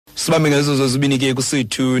Sibambe ngazo zozibini ke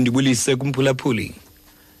kusithu ndibulise kumphulaphuli.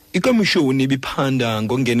 Ikomishoni ebiphanda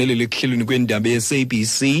ngongenelelo ekuhlelweni kweendaba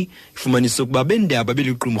eSABC ifumanise ukuba abeendaba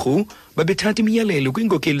beliqumrhu bebethatha imiyalelo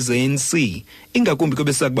kwiNkokheli zeANC ingakumbi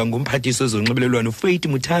kobesakuba nguMphathiswa wezonxibelelwano uFaith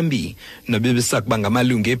Muthambi nabesakuba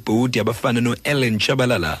ngamalungu ebhodi abafana noEllen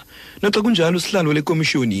Tshabalala. Noxa kunjalo usihlalo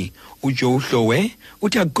lekomishoni uHlowe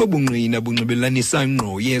uthi akukho bungqina bunxibelanisa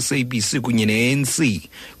ngqo yeSABC kunye neANC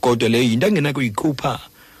kodwa leyo yinto angenako yikhupha.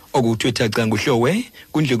 Okuthetha nguHlowe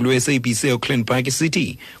kundlekulo eSABC eAuckland Park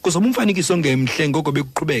City kuzoba umfanekiso ngemhle ngoko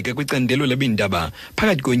bekuqhubeka kwicandelo labendaba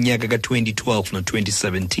phakathi konyaka ka-2012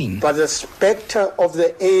 no-2017. But the spectre of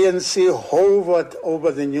the ANC hovered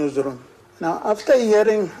over the newsroom. Now, after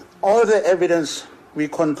hearing all the evidence, we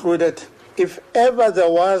concluded if ever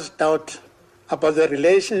there was doubt about the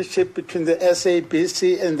relationship between the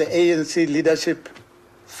SABC and the ANC leadership,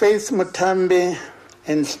 Faith Muthambi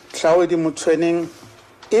and Mutwening,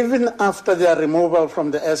 even after their removal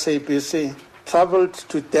from the SABC, traveled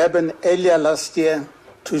to Durban earlier last year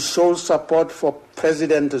to show support for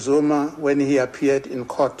President Zuma when he appeared in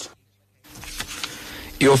court.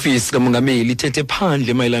 I-ofisi kamongameli ithethe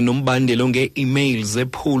phandle mayelana nombandelo nge-emails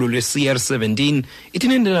ephulo le-CR17 ithi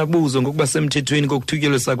nendelabuzo ngokuba semthethweni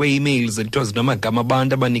kokuthutyelisa kwe-emails elithiwa namagama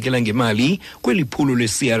abantu abanikela ngemali kweli phulo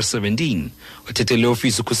le-CR17. Uthethe le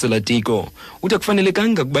ofisi ukhusela tiko uthi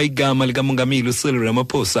akufanelekanga ukuba igama likamongameli uCyril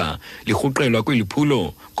Ramaphosa lirhuqelwa kweli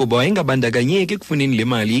phulo kuba wayengabandakanyeki ekufuneni le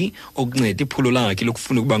mali okunceda iphulo lakhe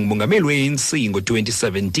lokufuna ukuba ngumongameli we-ANC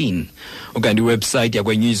ngo-2017. Ukanti iwebsite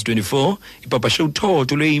yakwa-News24 ipapashe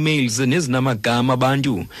uthotho lwe-emails nezinamagama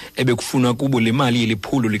abantu ebekufunwa kubo le mali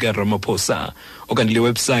yeliphulo likaRamaphosa. Okanti le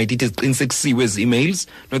website ithi ziqinisekisiwe ezi-emails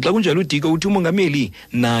noxa kunjalo udiko uthi umongameli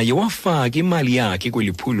naye wafaka imali yakhe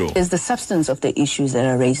kweli phulo. There's the substance of the issues that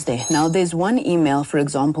are raised there. Now, there's one email, for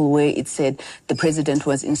example, where it said the president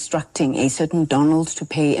was instructing a certain Donald to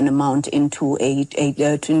pay an amount into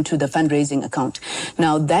into the fundraising account.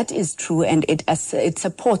 Now, that is true, and it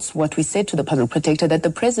supports what we said to the public protector, that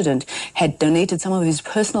the president had donated some of his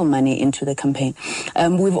personal money into the campaign.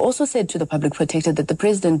 We've also said to the public protector that the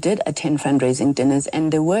president did attend fundraising dinners,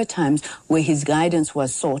 and there were times where his guidance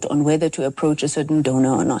was sought on whether to approach a certain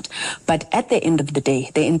donor or not. But at the end of the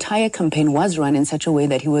day, the entire campaign was run in such a way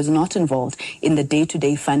that he was not involved in the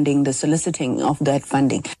day-to-day funding, the soliciting of that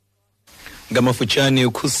funding. Ngamafutshane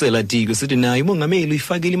ukhusela tiko sithi naye umongameli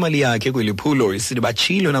uyifakile imali yakhe kweli phulo sithi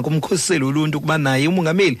bachilo nakumkhusela uluntu kuba naye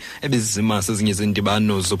umongameli ebezizimasa ezinye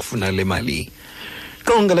zendibano zokufuna le mali.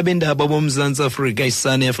 Qonga labendaba boMzantsi Afrika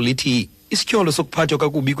iSANF lithi isityholo sokuphathwa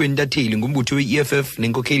kakubi kwentatheli ngumbutho we-EFF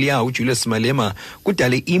nenkokheli yawo uJulius Malema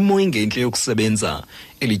kudale imo engentle yokusebenza.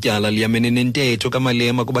 Elityala liyamene nentetho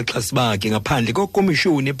kaMalema kubaxhasi bakhe ngaphandle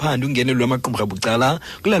kokomishoni ephanda ungenelo lwamaqumrhu abucala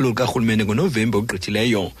kulalo lukarhulumente ngoNovemba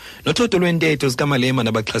ogqithileyo. Nothotho lwentetho zikaMalema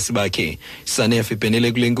nabaxhasi bakhe, iSANF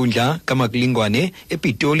ibhenele kule nkundla kamakulingwane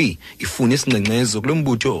ePitoli ifuna isingxengxezo kulo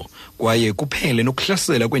mbutho kwaye kuphele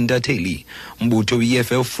nokuhlasela kwentatheli. Umbutho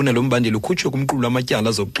we-EFF ufuna lo mbandela ukhutshwe kumqulu amatyala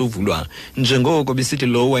azokuxuvulwa njengoko besithi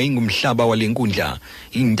lowo wayengumhlaba wale nkundla.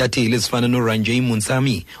 Iintatheli ezifana noRanjay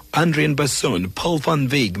Munsami, Andrian Basson, Paul van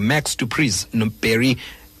Veig, Max Dupris noBarry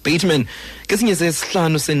Bateman kesinye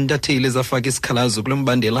sesihlanu sentatheli ezafaka isikhalazo kulo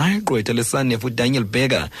mbandela. Igqwetha leSANF uDaniel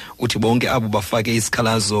Berger uthi bonke abo bafake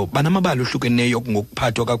isikhalazo banamabali ohlukeneyo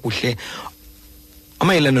ngokuphathwa kakuhle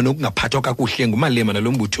amayelana nokungaphathwa kakuhle nguMalema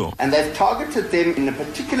nalo mbutho. And they've targeted them in a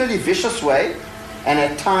particularly vicious way and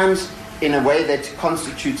at times in a way that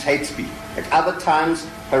constitutes hate speech, at other times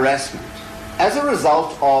harassment. As a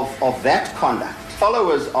result of that conduct,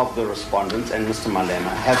 followers of the respondents and Mr.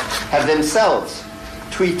 Malema have themselves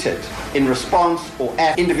tweeted in response or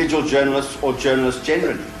at individual journalists or journalists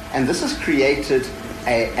generally. And this has created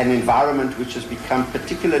an environment which has become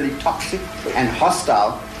particularly toxic and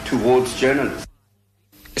hostile towards journalists.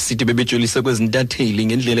 Sithi bebejolisa kwezintatheli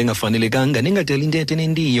ngendlela engafanelekanga nengadala intetho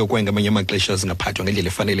enendiyo kwaye ngamanye amaxesha zingaphathwa ngendlela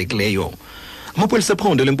efanelekileyo. Amapolisa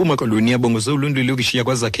ephondo leMpuma Koloni abongoze uluntu lokishiya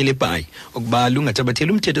kwazakhele eBhayi ukuba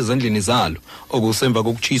lungathabatheli umthetho ezandleni zalo okusemva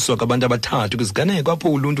kokutshiswa kwabantu abathathu kwiziganeko apho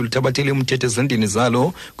uluntu luthabathele umthetho ezandleni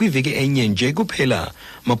zalo kwiveki enye nje kuphela.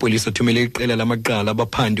 Amapolisa athumele iqela lamaqala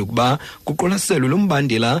abaphandi ukuba kuqwalaselwe lo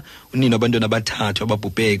mbandela unina abantwana abathathu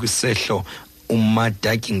ababhubhe kwisehlo.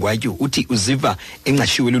 Umadaki Ngwatyu uthi uziva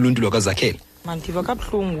enqashiwe luluntu lwakazakhele. Mandiva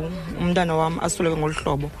kabuhlungu umntana wami asweleke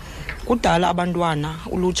ngolhlobo. Kudala abantwana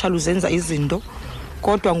ulutsha luzenza izinto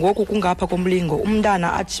kodwa ngoku kungapha komlingo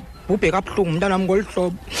umntana athi bhubhe kabuhlungu umntana wami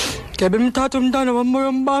ngolhlobo. Ngebe mthatha umntana wami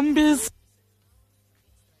yombambisa.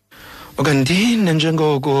 Okanti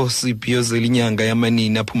nanjengoko sibhiyozela inyanga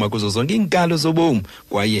yamanina aphuma kuzo zonke iinkalo zobomi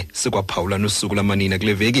kwaye sikwaphawula nosuku lamanina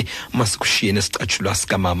kule veki, masikushiye nesicatshulwa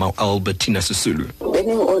sikamama uAlbertina Sisulu.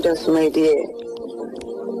 Banning orders, my dear,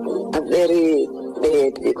 are very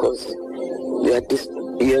bad because you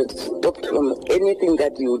are stopped from anything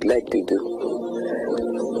that you would like to do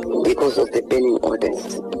because of the banning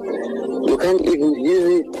orders. You can't even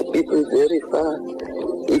visit people very far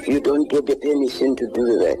if you don't get the permission to do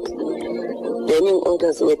that. Banning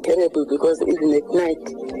orders were terrible because even at night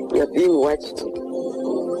you are being watched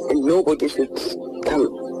and nobody should come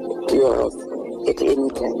to your house at any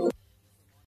time.